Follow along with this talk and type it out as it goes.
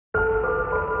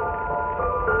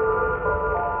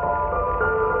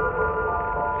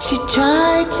She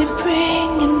tried to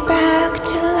bring him back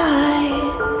to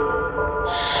life.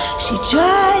 She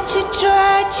tried, she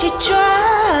tried, she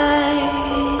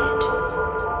tried.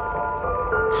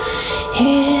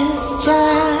 His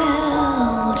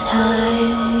child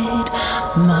hide,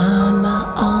 mama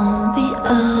on the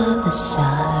other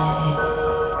side.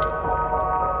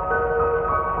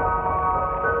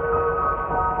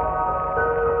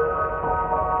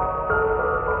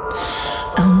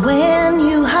 And when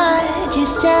you hide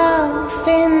yourself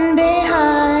in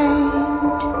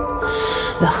behind,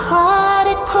 the heart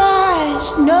it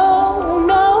cries, no,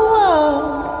 no.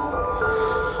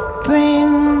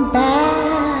 Bring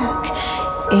back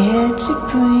air to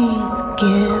breathe,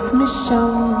 give me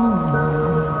soul.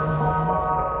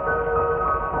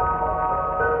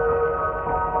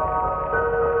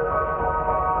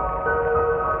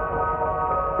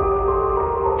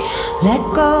 Let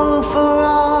go for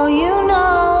all you know.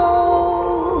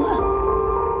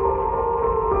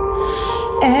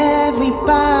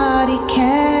 Everybody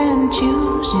can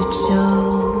choose it so.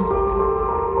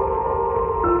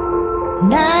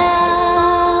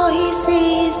 Now he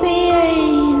sees the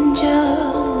angel.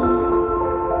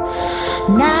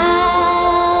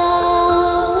 Now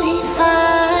he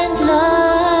finds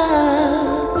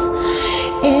love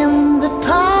in the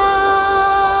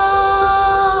palm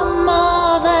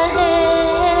of a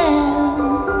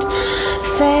hand.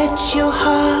 Fetch your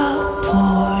heart,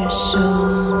 poor soul.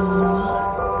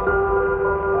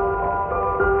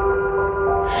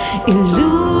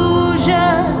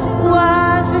 Illusion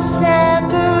was a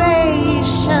separation.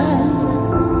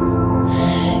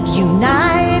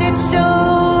 United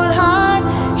soul, heart,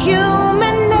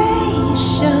 human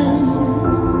nation.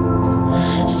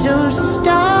 So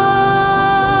start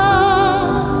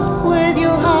with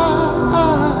your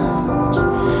heart.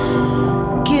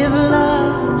 Give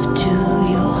love to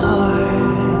your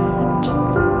heart.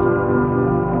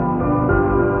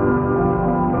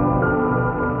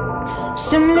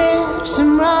 Some live,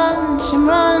 some run, some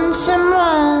run, some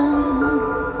run.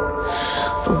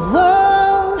 The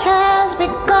world has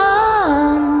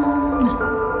begun.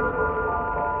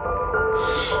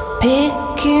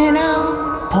 Picking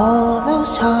up all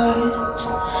those hearts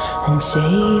and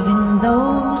saving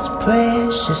those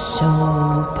precious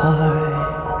soul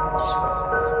parts.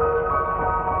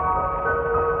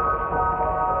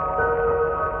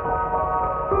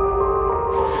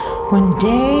 One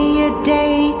day, a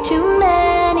day too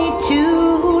many,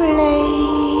 too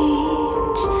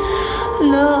late.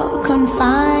 Look and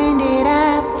find it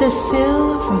at the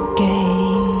silver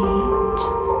gate.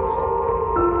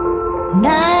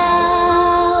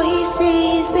 Now he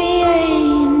sees the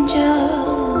angel.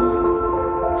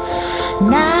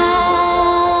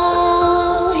 Now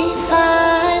he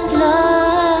finds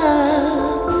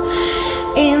love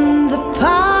in the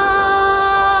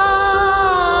palm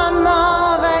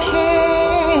of a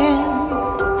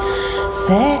hand.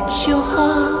 Fetch your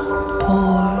heart,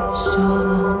 poor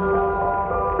soul.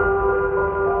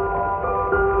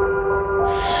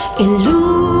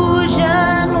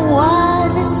 Illusion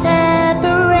was a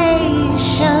separation.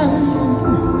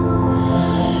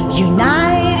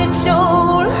 United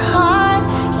soul, heart,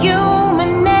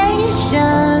 human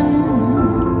nation.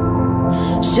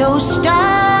 So start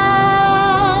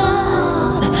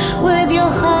with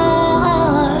your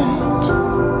heart.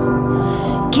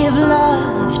 Give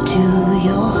love to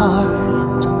your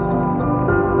heart.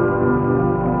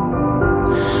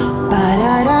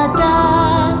 Ba-da-da-da.